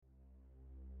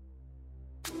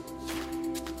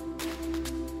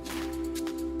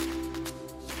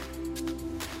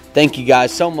Thank you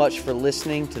guys so much for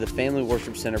listening to the Family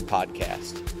Worship Center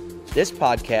podcast. This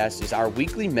podcast is our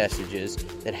weekly messages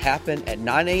that happen at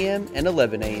 9 a.m. and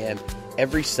 11 a.m.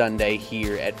 every Sunday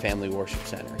here at Family Worship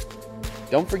Center.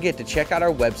 Don't forget to check out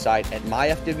our website at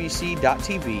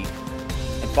myfwc.tv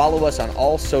and follow us on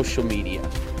all social media.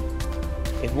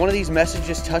 If one of these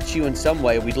messages touch you in some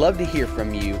way, we'd love to hear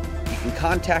from you. You can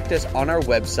contact us on our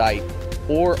website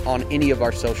or on any of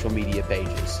our social media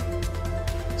pages.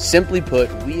 Simply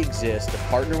put, we exist to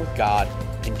partner with God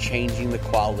in changing the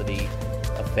quality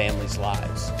of families'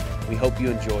 lives. We hope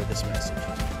you enjoy this message.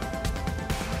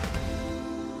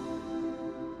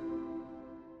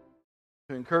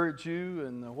 To encourage you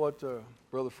in what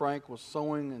Brother Frank was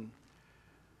sowing and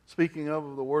speaking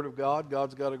of the Word of God.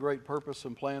 God's got a great purpose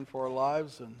and plan for our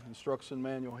lives and instruction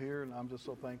manual here, and I'm just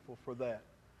so thankful for that.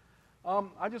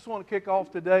 I just want to kick off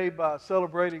today by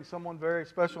celebrating someone very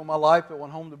special in my life that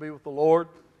went home to be with the Lord.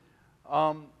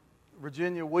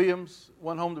 Virginia Williams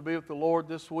went home to be with the Lord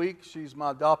this week. She's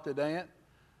my adopted aunt.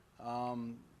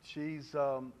 She's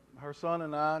her son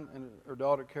and I and her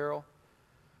daughter Carol.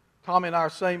 Tommy and I are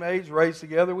same age, raised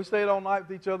together. We stayed all night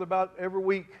with each other about every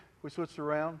week. We switched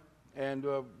around, and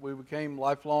we became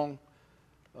lifelong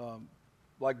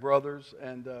like brothers.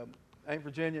 And Aunt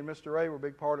Virginia and Mr. Ray were a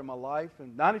big part of my life.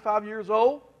 And 95 years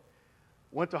old,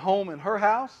 went to home in her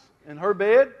house, in her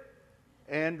bed,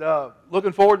 and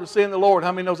looking forward to seeing the Lord.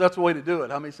 How many knows that's the way to do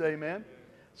it? How many say amen?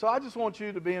 So I just want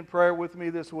you to be in prayer with me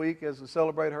this week as we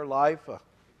celebrate her life.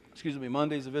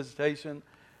 Monday's a visitation,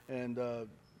 and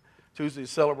Tuesday's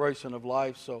celebration of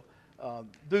life. So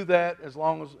do that as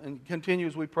long as, and continue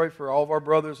as we pray for all of our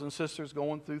brothers and sisters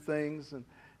going through things and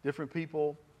different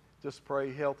people. Just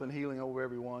pray health and healing over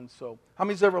everyone. So how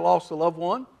many's ever lost a loved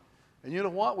one? And you know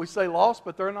what? We say lost,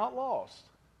 but they're not lost.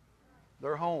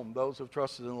 They're home, those who have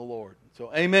trusted in the Lord.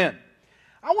 So amen.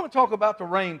 I want to talk about the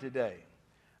rain today.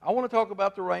 I want to talk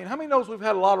about the rain. How many knows we've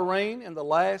had a lot of rain in the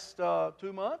last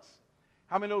 2 months?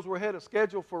 How many knows we're ahead of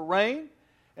schedule for rain?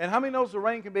 And how many knows the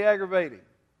rain can be aggravating?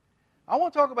 I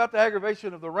want to talk about the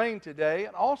aggravation of the rain today,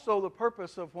 and also the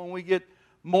purpose of when we get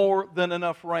more than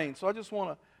enough rain. So I just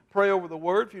want to pray over the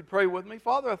Word. If you'd pray with me.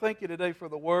 Father, I thank you today for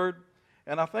the Word,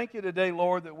 and I thank you today,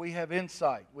 Lord, that we have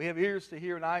insight. We have ears to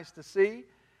hear and eyes to see.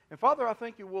 And Father, I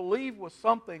think you will leave with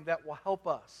something that will help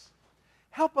us.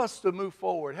 Help us to move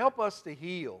forward. Help us to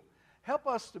heal. Help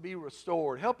us to be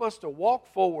restored. Help us to walk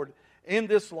forward in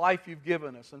this life you've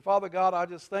given us. And Father God, I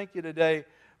just thank you today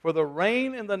for the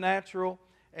rain in the natural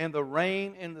and the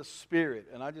rain in the spirit.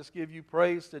 And I just give you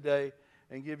praise today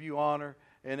and give you honor.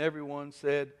 And everyone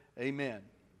said, amen.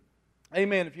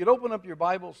 Amen. If you'd open up your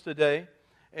Bibles today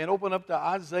and open up to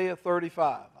Isaiah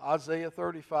 35. Isaiah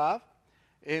 35.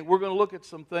 And we're going to look at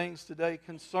some things today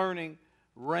concerning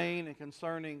rain and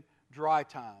concerning dry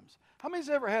times. How many's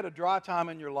ever had a dry time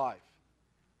in your life?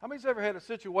 How many's ever had a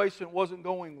situation that wasn't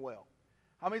going well?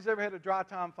 How many's ever had a dry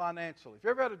time financially? If you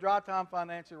ever had a dry time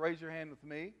financially, raise your hand with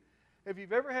me. If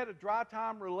you've ever had a dry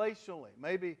time relationally,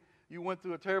 maybe you went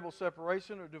through a terrible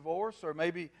separation or divorce, or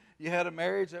maybe you had a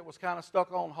marriage that was kind of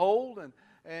stuck on hold, or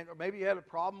maybe you had a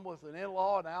problem with an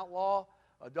in-law, an outlaw,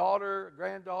 a daughter, a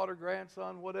granddaughter,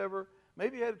 grandson, whatever.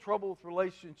 Maybe you had trouble with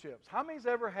relationships. How many's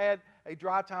ever had a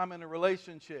dry time in a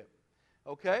relationship?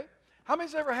 Okay? How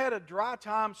many's ever had a dry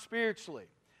time spiritually?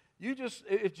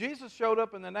 If Jesus showed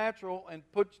up in the natural and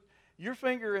put your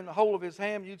finger in the hole of his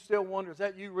hand, you'd still wonder, is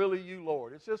that you, really you,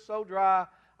 Lord? It's just so dry.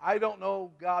 I don't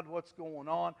know, God, what's going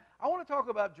on. I want to talk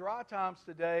about dry times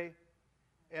today,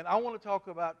 and I want to talk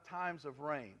about times of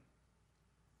rain.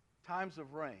 Times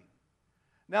of rain.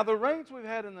 Now, the rains we've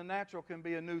had in the natural can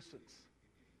be a nuisance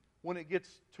when it gets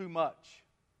too much.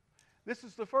 This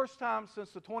is the first time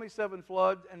since the 27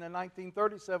 flood and the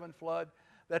 1937 flood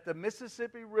that the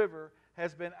Mississippi River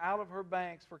has been out of her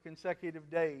banks for consecutive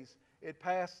days. It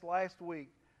passed last week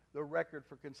the record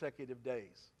for consecutive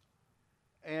days.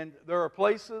 And there are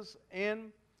places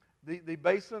in the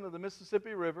basin of the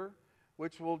Mississippi River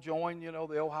which will join,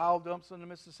 the Ohio dumps in the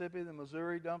Mississippi, the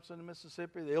Missouri dumps in the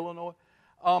Mississippi, the Illinois.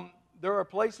 There are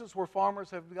places where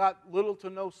farmers have got little to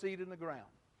no seed in the ground.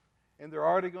 And they're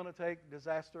already going to take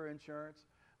disaster insurance.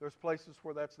 There's places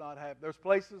where that's not happening. There's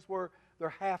places where they're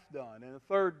half done and a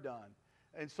third done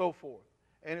and so forth.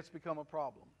 And it's become a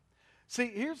problem. See,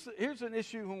 here's an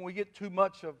issue when we get too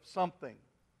much of something.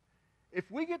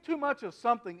 If we get too much of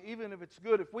something, even if it's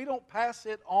good, if we don't pass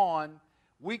it on,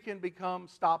 we can become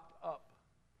stopped up.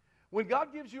 When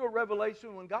God gives you a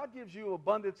revelation, when God gives you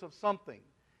abundance of something,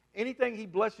 anything He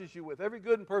blesses you with, every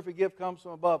good and perfect gift comes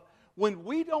from above. When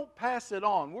we don't pass it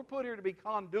on, we're put here to be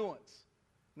conduits,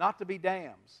 not to be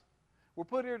dams. We're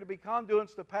put here to be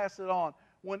conduits to pass it on.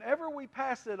 whenever we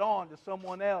pass it on to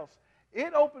someone else,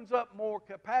 it opens up more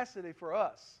capacity for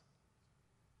us.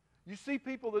 You see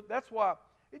people that's why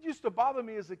it used to bother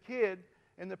me as a kid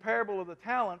in the parable of the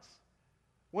talents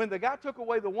when the guy took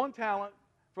away the one talent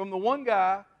from the one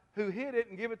guy who hid it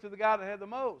and gave it to the guy that had the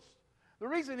most. The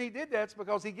reason he did that is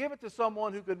because he gave it to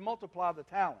someone who could multiply the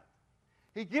talent.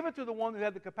 He gave it to the one who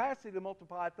had the capacity to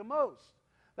multiply it the most.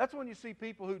 That's when you see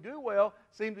people who do well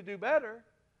seem to do better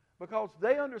because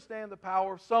they understand the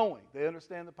power of sowing. They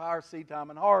understand the power of seed time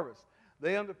and harvest.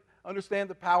 They understand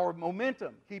the power of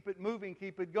momentum. Keep it moving,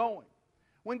 keep it going.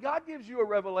 When God gives you a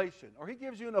revelation or He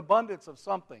gives you an abundance of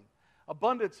something,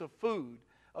 abundance of food,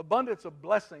 abundance of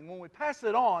blessing, when we pass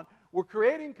it on, we're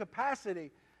creating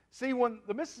capacity. See, when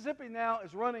the Mississippi now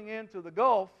is running into the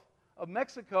Gulf of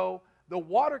Mexico, the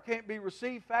water can't be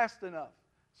received fast enough,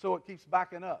 so it keeps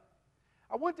backing up.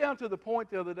 I went down to the point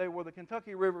the other day where the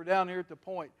Kentucky River down here at the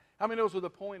point, how many knows where the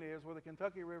point is, where the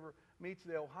Kentucky River meets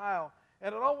the Ohio?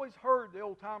 And I'd always heard the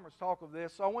old timers talk of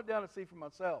this, so I went down to see for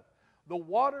myself. The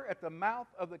water at the mouth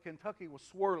of the Kentucky was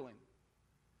swirling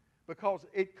because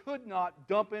it could not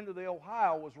dump into the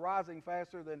Ohio, was rising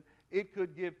faster than it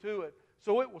could give to it.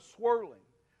 So it was swirling.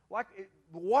 The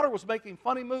water was making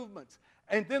funny movements.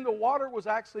 And then the water was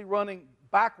actually running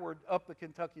backward up the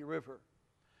Kentucky River.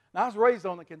 Now, I was raised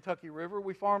on the Kentucky River.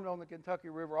 We farmed on the Kentucky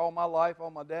River all my life,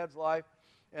 all my dad's life.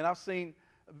 And I've seen,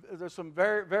 there's some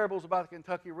variables about the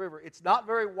Kentucky River. It's not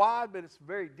very wide, but it's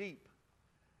very deep.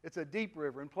 It's a deep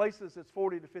river. In places, it's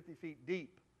 40 to 50 feet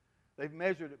deep. They've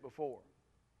measured it before.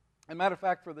 As a matter of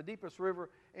fact, for the deepest river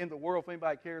in the world, if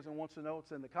anybody cares and wants to know,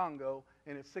 it's in the Congo,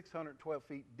 and it's 612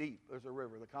 feet deep. There's a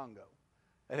river, the Congo.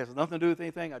 It has nothing to do with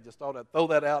anything. I just thought I'd throw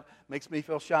that out. Makes me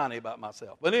feel shiny about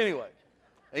myself. But anyway,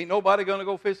 ain't nobody going to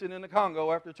go fishing in the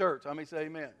Congo after church. I may say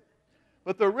amen.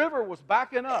 But the river was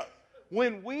backing up.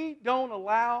 When we don't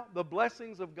allow the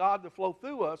blessings of God to flow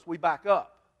through us, we back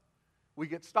up. We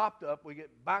get stopped up. We get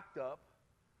backed up.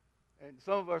 And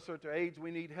some of us are at the age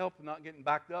we need help not getting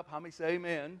backed up. How many say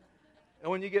amen?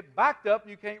 And when you get backed up,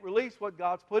 you can't release what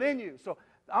God's put in you. So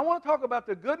I want to talk about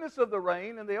the goodness of the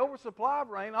rain and the oversupply of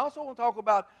rain. I also want to talk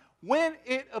about when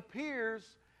it appears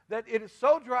that it is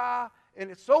so dry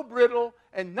and it's so brittle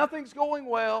and nothing's going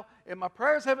well and my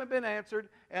prayers haven't been answered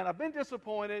and I've been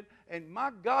disappointed and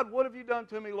my God, what have you done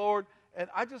to me, Lord? And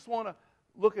I just want to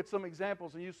look at some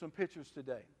examples and use some pictures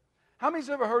today. How many's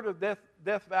ever heard of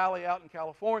Death Valley out in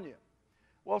California?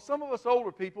 Well, some of us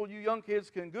older people, you young kids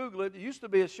can Google it. There used to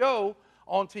be a show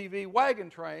on TV, Wagon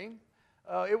Train.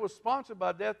 It was sponsored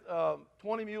by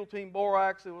 20 Mule Team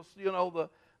Borax. It was,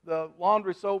 the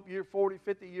laundry soap 40,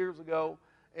 50 years ago.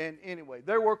 And anyway,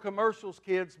 there were commercials,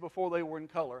 kids, before they were in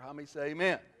color. How many say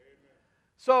amen? Amen.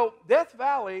 So Death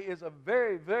Valley is a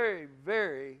very, very,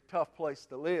 very tough place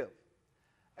to live.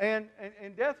 And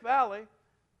in Death Valley,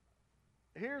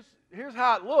 here's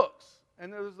how it looks.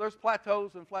 And there's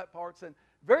plateaus and flat parts, and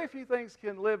very few things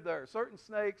can live there. Certain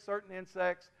snakes, certain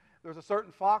insects. There's a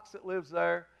certain fox that lives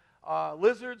there.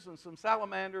 Lizards and some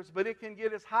salamanders, but it can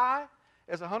get as high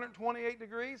as 128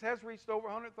 degrees, has reached over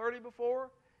 130 before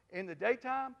in the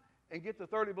daytime, and get to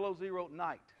 30 below zero at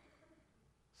night.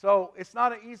 So it's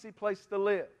not an easy place to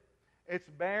live. It's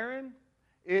barren.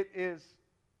 It is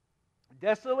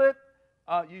desolate.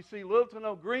 You see little to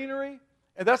no greenery,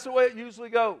 and that's the way it usually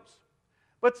goes.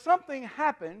 But something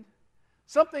happened.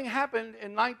 Something happened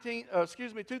in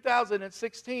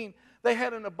 2016. They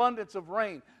had an abundance of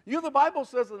rain. The Bible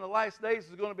says in the last days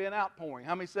there's going to be an outpouring.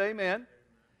 How many say amen?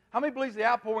 How many believes the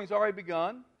outpouring's already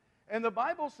begun? And the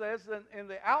Bible says that in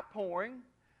the outpouring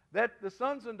that the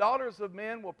sons and daughters of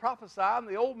men will prophesy and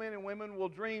the old men and women will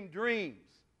dream dreams.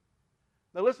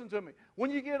 Now listen to me. When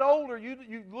you get older,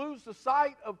 you lose the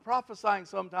sight of prophesying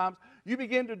sometimes. You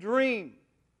begin to dream.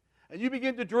 And you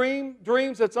begin to dream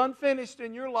dreams that's unfinished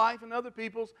in your life and other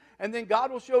people's, and then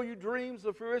God will show you dreams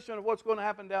of fruition of what's going to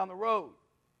happen down the road.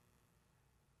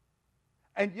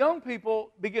 And young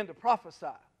people begin to prophesy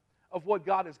of what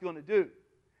God is going to do.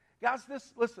 Guys,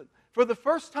 listen, for the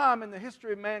first time in the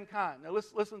history of mankind, now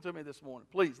listen to me this morning,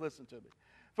 please listen to me.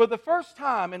 For the first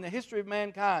time in the history of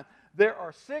mankind, there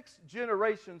are 6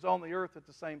 generations on the earth at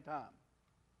the same time.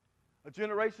 A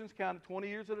generation's counted 20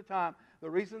 years at a time. The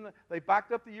reason that they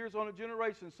backed up the years on a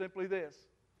generation is simply this.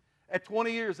 At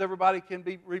 20 years, everybody can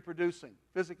be reproducing,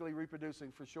 physically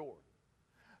reproducing for sure.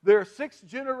 There are 6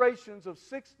 generations of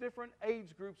 6 different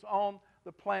age groups on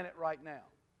the planet right now.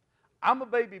 I'm a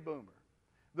baby boomer.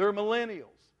 There are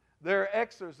millennials. There are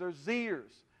Xers. There's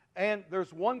Zers. And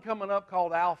there's one coming up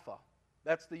called Alpha.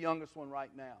 That's the youngest one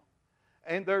right now.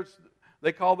 And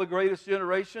they call the greatest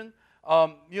generation,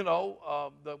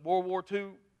 the World War II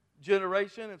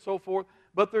generation and so forth.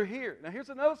 but they're here. Now here's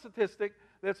another statistic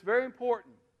that's very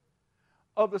important.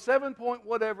 Of the 7 point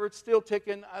whatever, it's still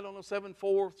ticking, I don't know,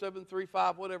 7.4,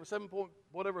 7.35, whatever, 7 point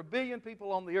whatever billion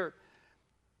people on the earth.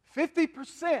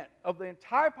 50% of the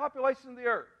entire population of the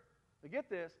earth, now get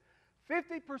this,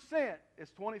 50% is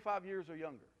 25 years or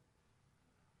younger.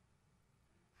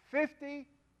 50%.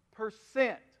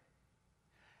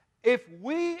 If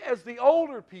we as the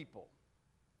older people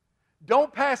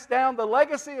don't pass down the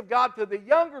legacy of God to the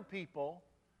younger people,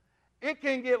 it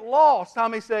can get lost. How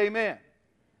many say amen?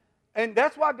 And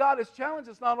that's why God has challenged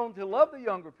us not only to love the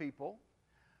younger people,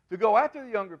 to go after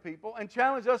the younger people, and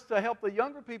challenge us to help the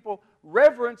younger people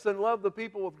reverence and love the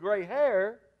people with gray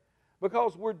hair,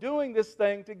 because we're doing this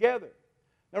thing together.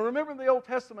 Now remember in the Old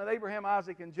Testament, Abraham,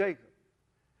 Isaac, and Jacob.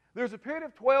 There's a period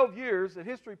of 12 years that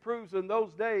history proves in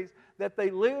those days that they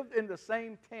lived in the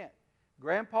same tent.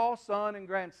 Grandpa, son, and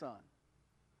grandson.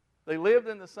 They lived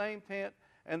in the same tent,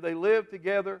 and they lived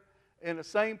together in the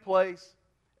same place,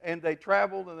 and they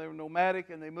traveled, and they were nomadic,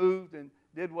 and they moved and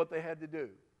did what they had to do.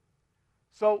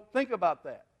 So think about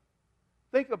that.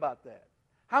 Think about that.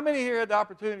 How many here had the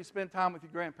opportunity to spend time with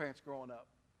your grandparents growing up?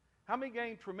 How many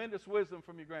gained tremendous wisdom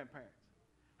from your grandparents?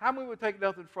 How many would take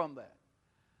nothing from that?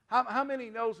 How many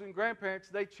knows in grandparents,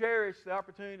 they cherish the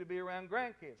opportunity to be around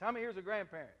grandkids? How many here is a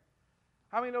grandparent?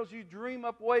 How many knows you dream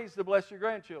up ways to bless your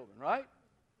grandchildren, right?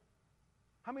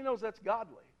 How many knows that's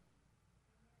godly?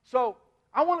 So,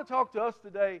 I want to talk to us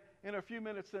today in a few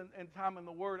minutes in time in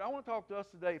the Word. I want to talk to us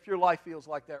today if your life feels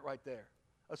like that right there,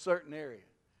 a certain area.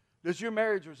 Does your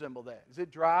marriage resemble that? Is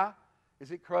it dry?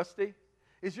 Is it crusty?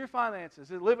 Is your finances?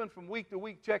 Is it living from week to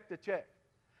week, check to check?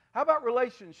 How about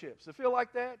relationships? Does it feel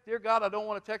like that? Dear God, I don't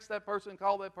want to text that person,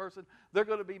 call that person. They're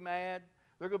going to be mad.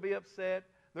 They're going to be upset.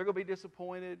 They're going to be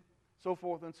disappointed, so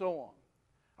forth and so on.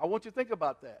 I want you to think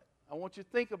about that. I want you to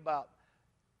think about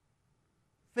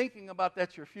thinking about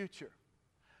that's your future.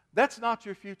 That's not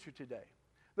your future today.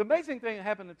 The amazing thing that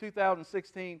happened in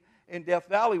 2016 in Death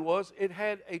Valley was it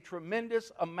had a tremendous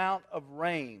amount of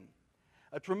rain.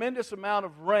 A tremendous amount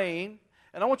of rain.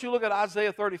 And I want you to look at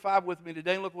Isaiah 35 with me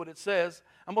today and look what it says.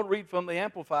 I'm going to read from the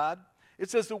Amplified. It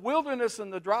says, the wilderness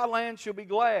and the dry land shall be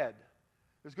glad.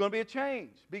 There's going to be a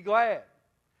change. Be glad.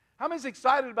 How many is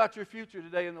excited about your future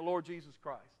today in the Lord Jesus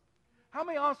Christ? How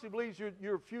many honestly believes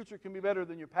your future can be better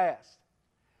than your past?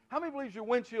 How many believes your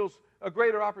windshield's a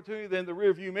greater opportunity than the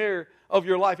rearview mirror of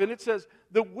your life? And it says,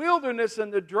 the wilderness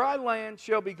and the dry land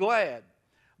shall be glad.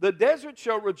 The desert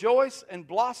shall rejoice and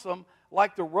blossom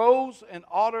like the rose and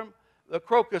autumn, the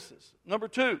crocuses. Number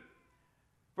 2,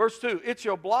 verse 2, it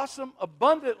shall blossom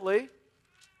abundantly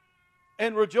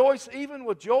and rejoice even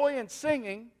with joy and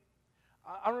singing.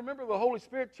 I remember the Holy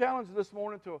Spirit challenged this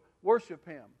morning to worship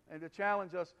Him and to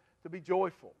challenge us to be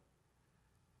joyful.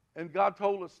 And God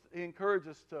told us, He encouraged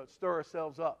us to stir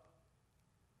ourselves up.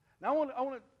 Now I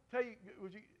want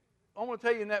to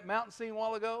tell you in that mountain scene a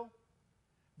while ago,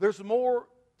 there's more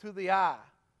to the eye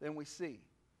than we see.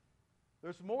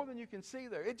 There's more than you can see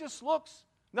there. It just looks,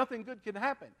 nothing good can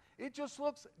happen. It just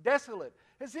looks desolate.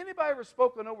 Has anybody ever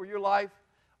spoken over your life?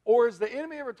 Or has the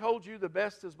enemy ever told you the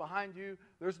best is behind you,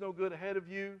 there's no good ahead of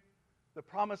you, the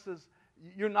promises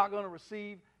you're not going to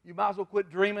receive, you might as well quit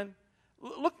dreaming?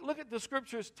 Look at the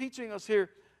Scriptures teaching us here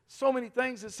so many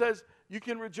things. It says you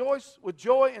can rejoice with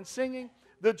joy and singing.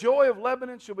 The joy of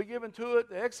Lebanon shall be given to it.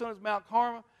 The excellence of Mount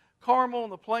Carmel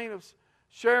and the plain of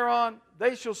Sharon.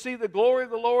 They shall see the glory of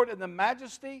the Lord and the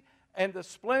majesty and the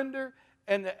splendor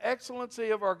and the excellency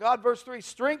of our God. Verse 3,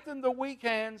 strengthen the weak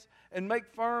hands and make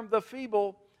firm the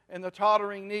feeble and the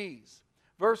tottering knees.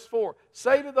 Verse 4,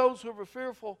 say to those who are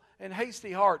fearful and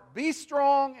hasty heart, be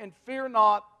strong and fear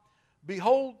not.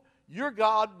 Behold, your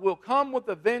God will come with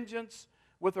a vengeance,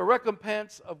 with a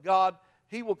recompense of God.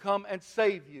 He will come and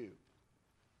save you.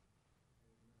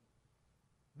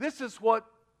 This is what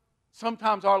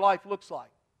sometimes our life looks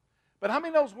like. But how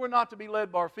many knows we're not to be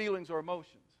led by our feelings or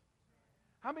emotions?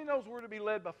 How many knows we're to be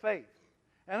led by faith?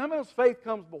 And how many knows faith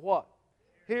comes by what?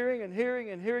 Hearing and hearing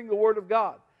and hearing the Word of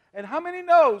God. And how many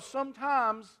knows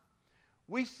sometimes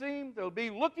we seem to be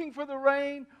looking for the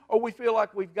rain, or we feel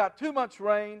like we've got too much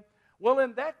rain? Well,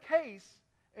 in that case,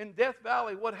 in Death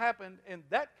Valley, what happened in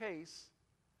that case,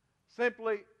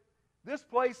 simply, this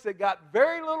place that got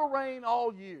very little rain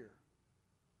all year,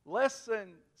 less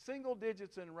than single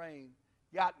digits in rain,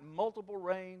 got multiple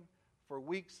rain for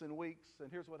weeks and weeks. And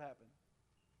here's what happened.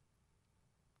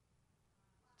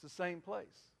 It's the same place.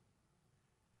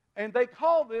 And they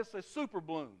call this a super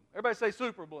bloom. Everybody say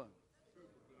super bloom.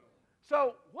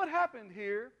 So what happened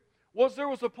here was there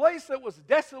was a place that was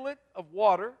desolate of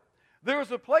water. There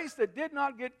was a place that did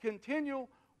not get continual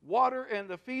water and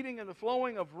the feeding and the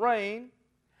flowing of rain.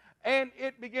 and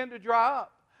it began to dry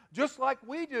up. Just like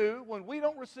we do when we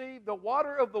don't receive the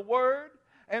water of the Word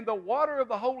and the water of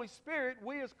the Holy Spirit,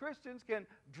 we as Christians can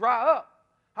dry up.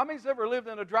 How many's ever lived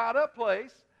in a dried up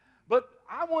place? But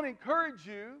I want to encourage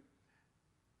you,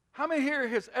 how many here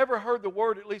has ever heard the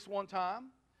Word at least one time?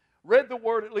 Read the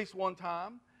Word at least one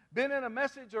time? Been in a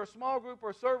message or a small group or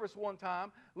a service one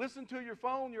time? Listened to your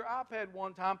phone, your iPad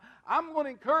one time? I'm going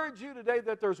to encourage you today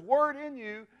that there's Word in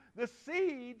you. The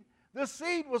seed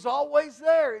was always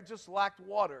there. It just lacked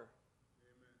water.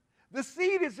 Amen. The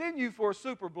seed is in you for a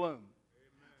super bloom. Amen.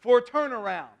 For a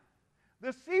turnaround.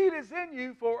 The seed is in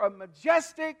you for a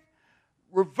majestic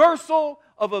reversal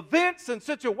of events and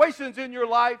situations in your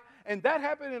life. And that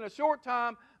happened in a short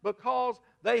time because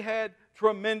they had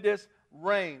tremendous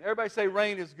rain. Everybody say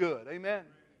rain is good. Amen.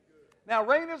 Now,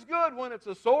 rain is good when it's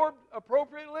absorbed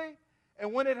appropriately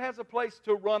and when it has a place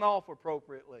to run off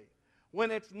appropriately.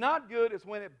 When it's not good is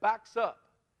when it backs up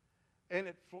and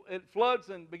it floods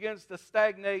and begins to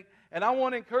stagnate. And I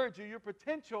want to encourage you, your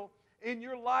potential in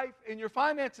your life, in your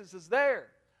finances is there.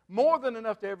 More than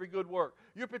enough to every good work.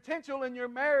 Your potential in your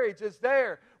marriage is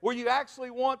there, where you actually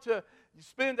want to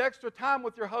spend extra time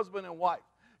with your husband and wife.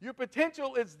 Your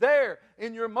potential is there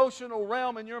in your emotional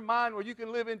realm, in your mind, where you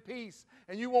can live in peace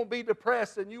and you won't be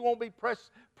depressed and you won't be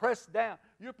pressed down.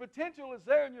 Your potential is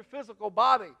there in your physical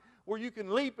body, where you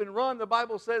can leap and run, the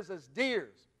Bible says, as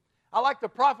deers. I like the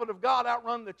prophet of God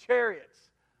outrun the chariots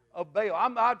of Baal.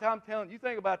 I'm telling you,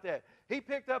 think about that. He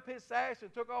picked up his sash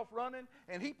and took off running,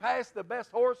 and he passed the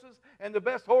best horses and the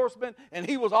best horsemen, and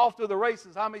he was off to the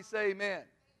races. How many say amen?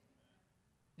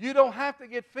 You don't have to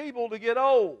get feeble to get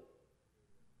old.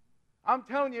 I'm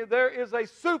telling you, there is a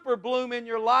super bloom in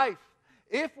your life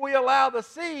if we allow the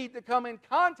seed to come in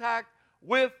contact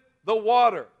with the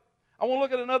water. I want to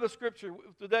look at another scripture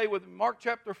today with Mark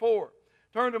chapter 4.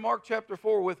 Turn to Mark chapter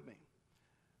 4 with me.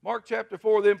 Mark chapter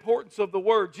 4, the importance of the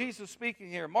Word. Jesus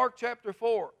speaking here. Mark chapter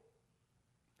 4.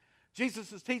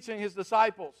 Jesus is teaching His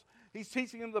disciples. He's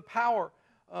teaching them the power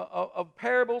of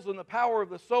parables and the power of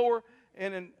the sower.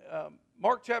 And in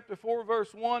Mark chapter 4,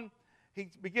 verse 1, He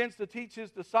begins to teach His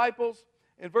disciples.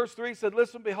 In verse 3, He said,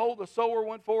 "Listen, behold, the sower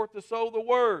went forth to sow the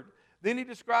Word." Then He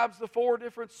describes the 4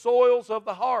 different soils of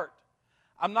the heart.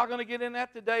 I'm not going to get in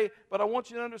that today, but I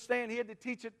want you to understand He had to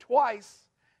teach it twice.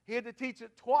 He had to teach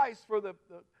it twice for the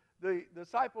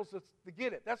disciples to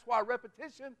get it. That's why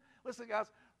repetition, listen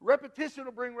guys, repetition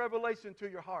will bring revelation to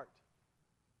your heart.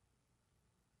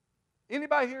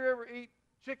 Anybody here ever eat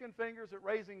chicken fingers at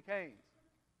Raising Cane's?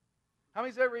 How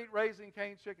many's ever eat Raising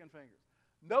Cane's chicken fingers?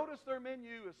 Notice their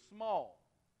menu is small.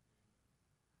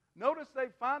 Notice they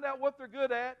find out what they're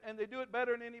good at and they do it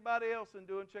better than anybody else in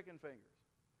doing chicken fingers.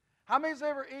 How many's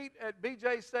ever eat at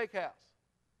BJ's Steakhouse?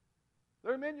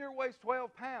 Their menu weighs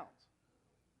 12 pounds.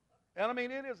 And I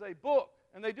mean, it is a book.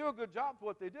 And they do a good job for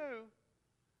what they do.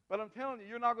 But I'm telling you,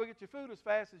 you're not going to get your food as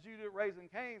fast as you do at Raising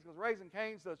Cane's, because Raising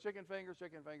Cane's does chicken fingers,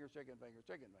 chicken fingers, chicken fingers,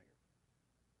 chicken fingers.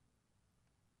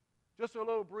 Just a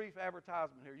little brief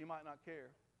advertisement here. You might not care.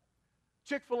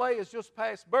 Chick-fil-A is just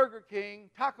past Burger King,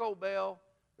 Taco Bell.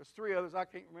 There's 3 others I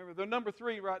can't remember. They're number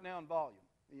 3 right now in volume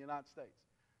in the United States.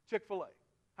 Chick-fil-A.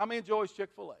 How many enjoys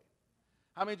Chick-fil-A?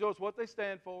 How many enjoys what they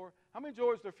stand for? How many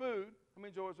enjoys their food? How many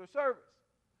enjoys their service?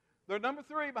 They're number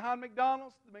 3 behind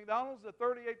McDonald's. McDonald's at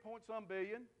 38-point-some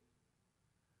billion.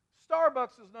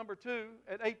 Starbucks is number 2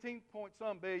 at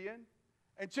 18-point-some billion.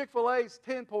 And Chick-fil-A's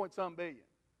 10-point-some billion.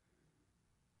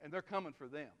 And they're coming for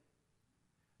them.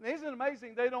 And isn't it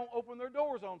amazing they don't open their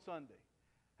doors on Sunday?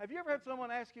 Have you ever had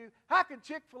someone ask you, how can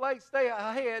Chick-fil-A stay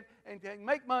ahead and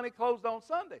make money closed on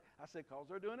Sunday? I said, because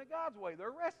they're doing it God's way.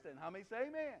 They're resting. How many say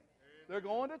amen? They're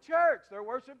going to church. They're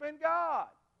worshiping God.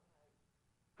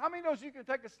 How many knows you can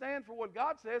take a stand for what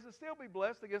God says and still be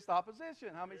blessed against opposition?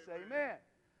 How many say amen?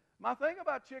 My thing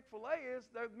about Chick-fil-A is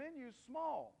their menu's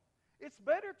small. It's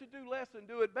better to do less and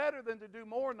do it better than to do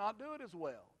more and not do it as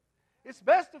well. It's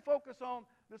best to focus on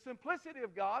the simplicity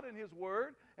of God and His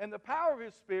Word and the power of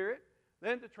His Spirit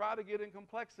than to try to get in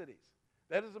complexities.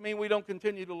 That doesn't mean we don't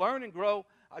continue to learn and grow.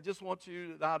 I just want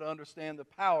you now to understand the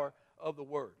power of the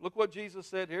Word. Look what Jesus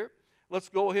said here. Let's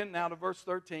go ahead now to verse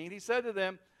 13. He said to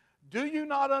them, "Do you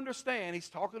not understand?" He's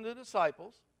talking to the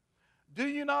disciples. "Do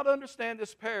you not understand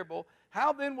this parable?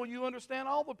 How then will you understand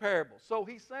all the parables?" So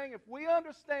he's saying if we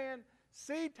understand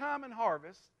seed time and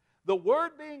harvest, the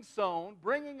word being sown,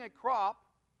 bringing a crop,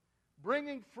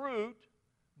 bringing fruit,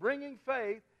 bringing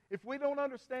faith, if we don't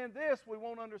understand this, we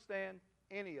won't understand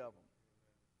any of them.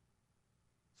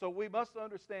 So we must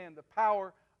understand the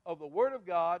power of the Word of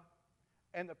God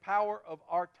and the power of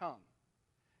our tongue.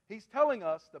 He's telling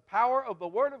us the power of the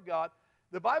Word of God.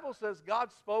 The Bible says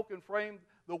God spoke and framed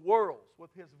the worlds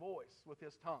with His voice, with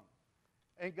His tongue.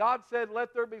 And God said,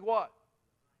 let there be what?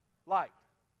 Light.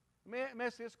 Let me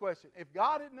ask you this question. If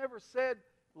God had never said,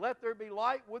 let there be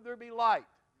light, would there be light?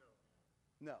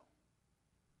 No.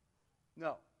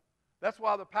 No. That's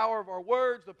why the power of our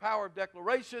words, the power of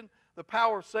declaration, the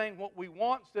power of saying what we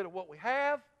want instead of what we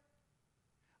have.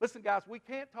 Listen, guys, we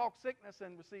can't talk sickness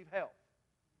and receive health.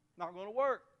 Not going to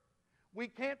work. We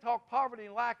can't talk poverty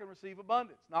and lack and receive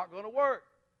abundance. Not going to work.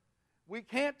 We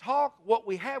can't talk what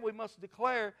we have. We must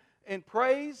declare in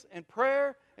praise and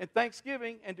prayer and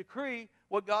thanksgiving and decree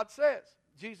what God says.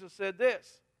 Jesus said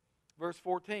this, verse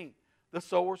 14, the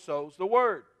sower sows the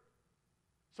word.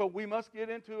 So we must get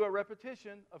into a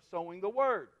repetition of sowing the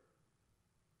word.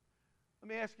 Let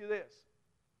me ask you this.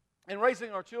 In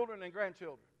raising our children and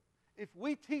grandchildren, if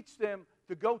we teach them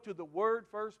to go to the Word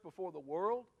first before the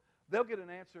world, they'll get an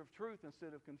answer of truth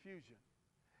instead of confusion.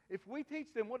 If we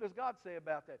teach them, what does God say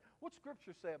about that? What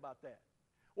Scripture say about that?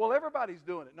 Well, everybody's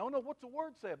doing it. No, what's the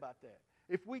Word say about that?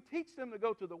 If we teach them to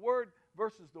go to the Word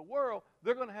versus the world,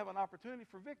 they're going to have an opportunity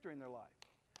for victory in their life.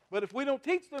 But if we don't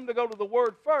teach them to go to the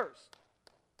Word first,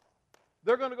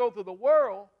 they're going to go to the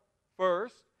world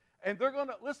first, and they're going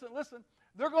to, listen,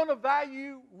 they're going to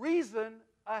value reason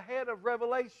ahead of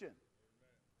revelation.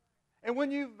 And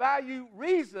when you value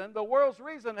reason, the world's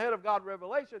reason ahead of God's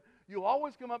revelation, you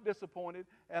always come up disappointed,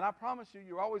 and I promise you,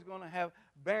 you're always going to have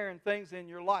barren things in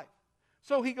your life.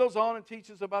 So he goes on and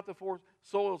teaches about the four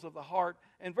soils of the heart.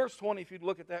 And verse 20, if you'd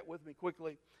look at that with me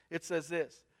quickly, it says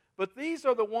this, but these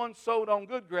are the ones sowed on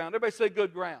good ground. Everybody say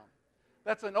good ground.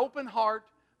 That's an open heart.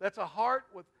 That's a heart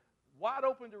with wide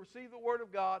open to receive the Word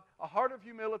of God, a heart of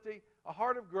humility, a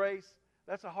heart of grace.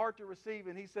 That's a heart to receive.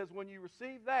 And he says when you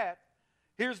receive that,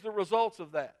 here's the results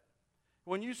of that.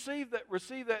 When you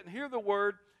receive that and hear the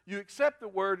Word, you accept the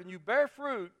Word and you bear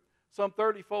fruit, some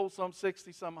 30-fold, some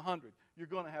 60, some 100. You're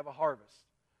going to have a harvest.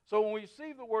 So when we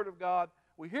receive the Word of God,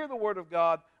 we hear the Word of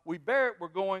God, we bear it, we're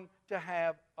going to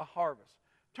have a harvest.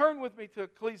 Turn with me to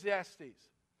Ecclesiastes.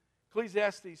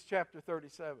 Ecclesiastes chapter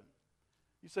 37.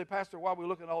 You say, Pastor, why are we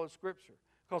looking at all this Scripture?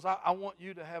 Because I want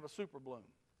you to have a super bloom.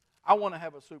 I want to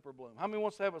have a super bloom. How many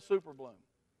wants to have a super bloom?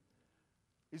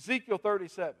 Ezekiel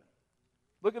 37.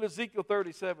 Look at Ezekiel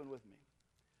 37 with me.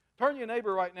 Turn to your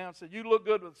neighbor right now and say, you look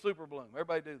good with super bloom.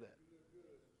 Everybody do that.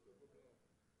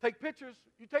 Take pictures.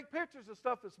 You take pictures of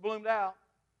stuff that's bloomed out.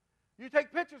 You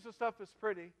take pictures of stuff that's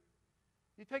pretty.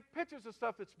 You take pictures of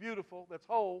stuff that's beautiful, that's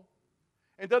whole.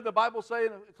 And doesn't the Bible say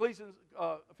in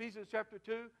Ephesians chapter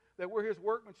 2 that we're His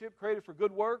workmanship created for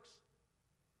good works?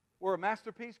 We're a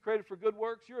masterpiece created for good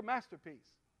works. You're a masterpiece.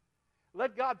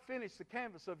 Let God finish the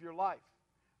canvas of your life.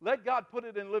 Let God put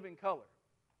it in living color.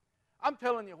 I'm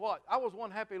telling you what, I was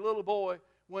one happy little boy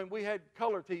when we had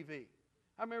color TV.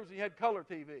 I remember when you had color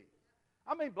TV.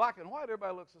 I mean, black and white,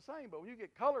 everybody looks the same, but when you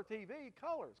get color TV,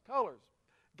 colors.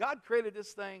 God created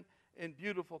this thing in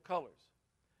beautiful colors.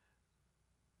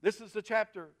 This is the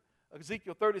chapter,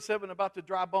 Ezekiel 37, about the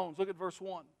dry bones. Look at verse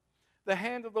 1. The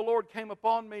hand of the Lord came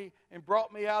upon me and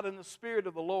brought me out in the spirit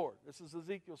of the Lord. This is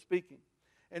Ezekiel speaking.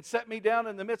 And set me down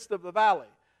in the midst of the valley.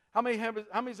 How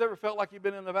many's ever felt like you've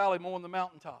been in the valley more than the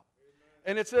mountaintop? Amen.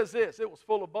 And it says this, it was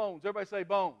full of bones. Everybody say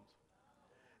bones.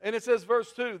 And it says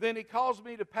verse 2, then he caused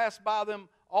me to pass by them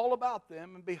all about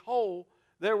them, and behold,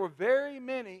 there were very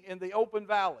many in the open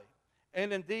valley,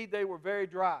 and indeed they were very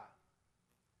dry.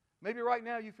 Maybe right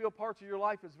now you feel parts of your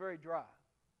life is very dry.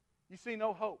 You see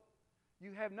no hope.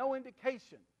 You have no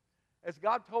indication. As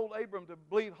God told Abram to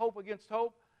believe hope against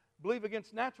hope, believe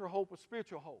against natural hope with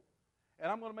spiritual hope.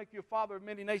 And I'm going to make you a father of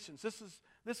many nations.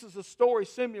 This is a story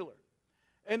similar.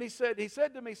 And he said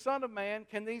to me, Son of man,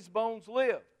 can these bones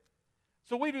live?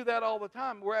 So we do that all the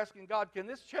time. We're asking God, can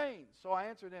this change? So I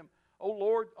answered him, oh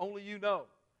Lord, only you know.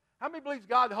 How many believes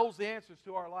God holds the answers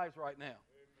to our lives right now? Amen.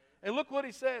 And look what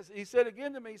he says. He said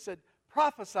again to me, he said,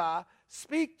 prophesy,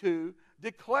 speak to,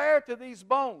 declare to these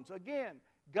bones. Again,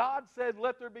 God said,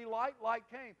 let there be light, light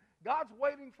came. God's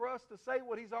waiting for us to say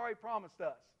what He's already promised us.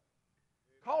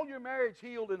 Amen. Call your marriage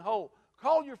healed and whole.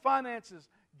 Call your finances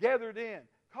gathered in.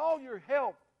 Call your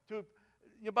health to,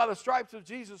 by the stripes of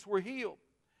Jesus we're healed.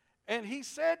 And he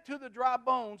said to the dry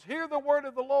bones, hear the word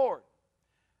of the Lord.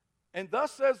 And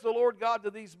thus says the Lord God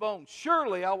to these bones,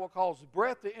 surely I will cause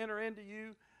breath to enter into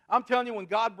you. I'm telling you, when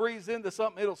God breathes into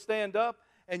something, it'll stand up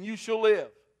and you shall live.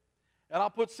 And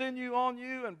I'll put sinew on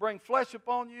you and bring flesh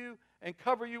upon you and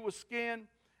cover you with skin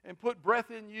and put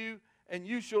breath in you, and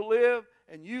you shall live,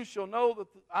 and you shall know that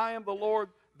I am the Lord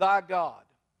thy God.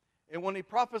 And when he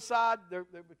prophesied, there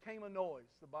became a noise,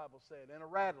 the Bible said, and a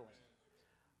rattling.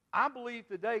 I believe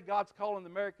today God's calling the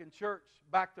American church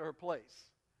back to her place.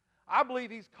 I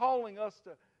believe He's calling us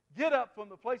to get up from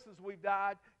the places we've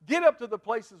died, get up to the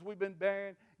places we've been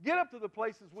barren, get up to the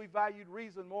places we valued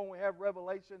reason more when we have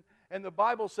revelation. And the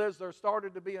Bible says there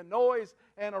started to be a noise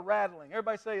and a rattling.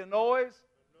 Everybody say a noise.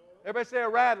 Everybody say a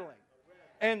rattling.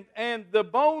 And the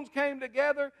bones came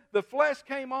together, the flesh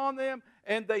came on them,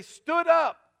 and they stood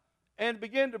up and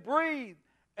began to breathe.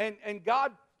 And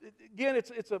God, again,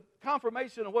 it's a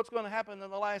confirmation of what's going to happen in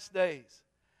the last days.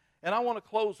 And I want to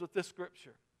close with this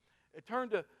scripture. Turn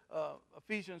to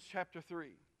Ephesians chapter 3.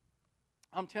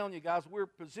 I'm telling you guys, we're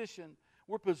positioned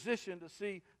to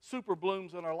see super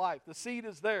blooms in our life. The seed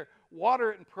is there.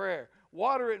 Water it in prayer.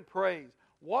 Water it in praise.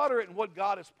 Water it in what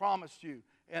God has promised you.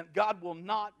 And God will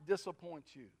not disappoint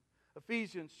you.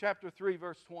 Ephesians chapter 3,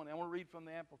 verse 20. I want to read from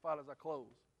the Amplified as I close.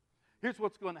 Here's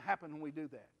what's going to happen when we do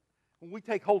that. When we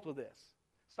take hold of this.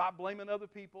 Stop blaming other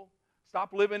people.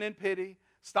 Stop living in pity.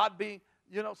 Stop being,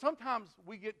 sometimes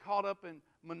we get caught up in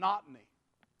monotony.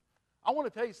 I want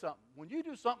to tell you something. When you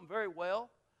do something very well,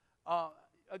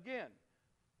 again,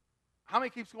 how many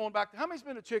keeps going back? How many's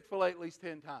been to Chick-fil-A at least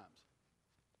 10 times?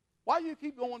 Why do you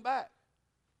keep going back?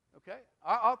 Okay,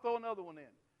 I'll throw another one in.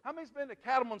 How many's been to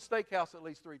Cattleman's Steakhouse at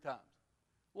least 3 times?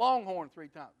 Longhorn 3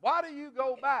 times. Why do you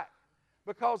go back?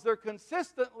 Because they're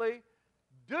consistently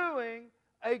doing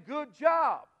a good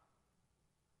job.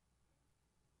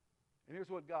 And here's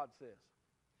what God says.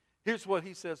 Here's what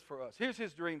He says for us. Here's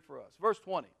His dream for us. Verse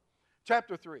 20,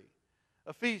 chapter 3,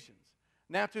 Ephesians.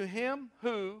 Now to Him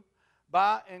who,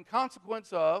 by and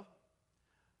consequence of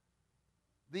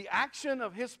the action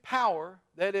of His power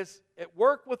that is at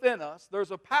work within us,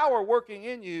 there's a power working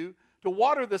in you to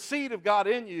water the seed of God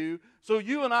in you so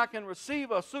you and I can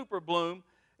receive a super bloom,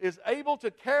 is able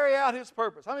to carry out His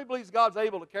purpose. How many believes God's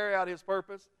able to carry out His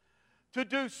purpose? To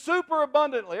do super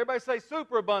abundantly. Everybody say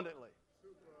super abundantly.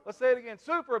 Let's say it again.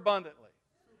 Super abundantly.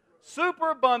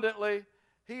 Super abundantly.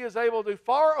 He is able to do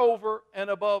far over and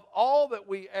above all that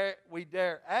we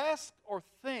dare ask or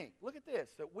think. Look at this.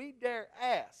 That we dare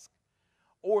ask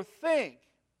or think,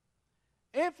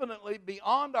 infinitely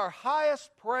beyond our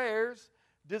highest prayers,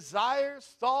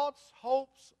 desires, thoughts,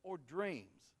 hopes, or dreams.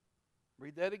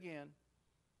 Read that again.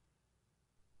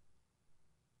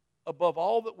 Above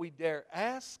all that we dare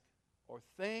ask or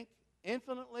think,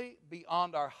 infinitely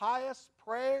beyond our highest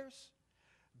prayers,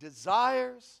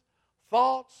 desires,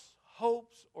 thoughts,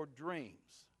 hopes, or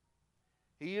dreams.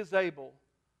 He is able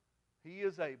to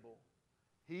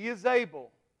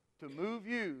move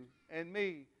you and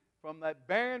me from that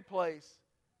barren place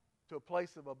to a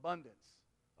place of abundance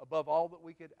above all that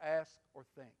we could ask or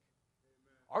think. Amen.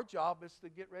 Our job is to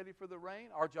get ready for the rain.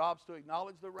 Our job is to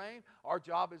acknowledge the rain. Our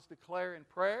job is to declare in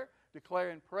prayer,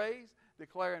 declare in praise,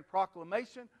 declare in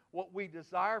proclamation what we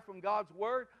desire from God's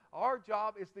Word. Our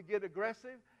job is to get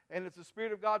aggressive, and as the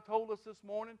Spirit of God told us this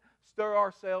morning, stir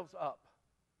ourselves up.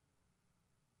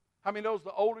 How many knows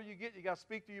the older you get, you got to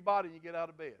speak to your body and you get out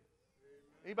of bed?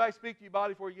 Anybody speak to your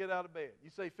body before you get out of bed?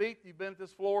 You say, feet, you've been at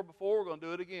this floor before, we're going to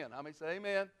do it again. How many say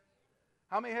amen?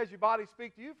 How many has your body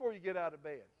speak to you before you get out of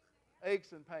bed?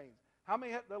 Aches and pains. How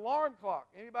many have the alarm clock?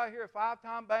 Anybody hear a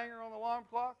 5-time banger on the alarm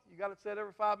clock? You got it set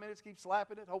every 5 minutes, keep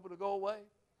slapping it, hoping it'll go away.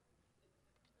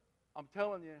 I'm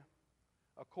telling you,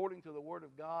 according to the Word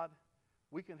of God,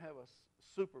 we can have a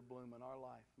super bloom in our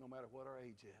life no matter what our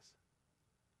age is.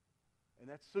 And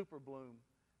that super bloom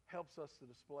helps us to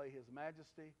display His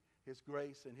majesty, His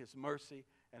grace, and His mercy,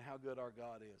 and how good our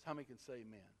God is. How many can say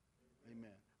amen?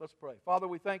 Amen. Let's pray. Father,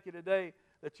 we thank You today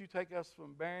that You take us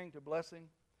from bearing to blessing,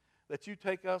 that You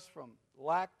take us from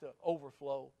lack to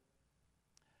overflow.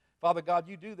 Father God,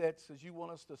 You do that because You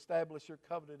want us to establish Your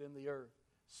covenant in the earth,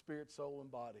 spirit, soul,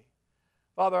 and body.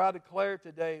 Father, I declare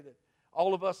today that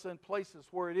all of us in places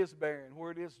where it is barren,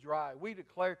 where it is dry, we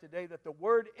declare today that the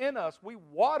Word in us, we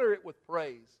water it with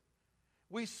praise.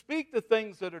 We speak the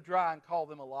things that are dry and call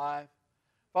them alive.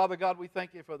 Father God, we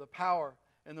thank You for the power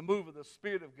and the move of the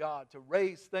Spirit of God to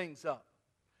raise things up.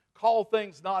 Call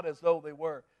things not as though they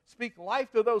were. Speak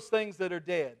life to those things that are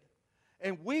dead.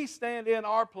 And we stand in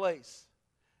our place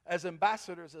as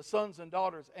ambassadors, as sons and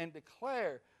daughters, and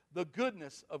declare the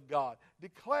goodness of God.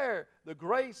 Declare the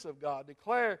grace of God.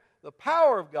 Declare the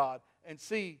power of God and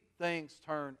see things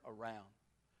turn around.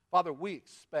 Father, we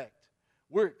expect.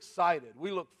 We're excited.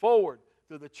 We look forward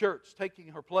to the church taking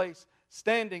her place,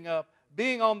 standing up,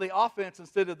 being on the offense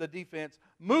instead of the defense,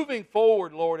 moving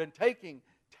forward, Lord, and taking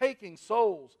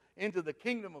souls into the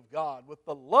kingdom of God with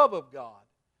the love of God.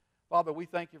 Father, we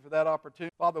thank You for that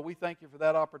opportunity. Father, we thank You for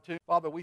that opportunity. Father, we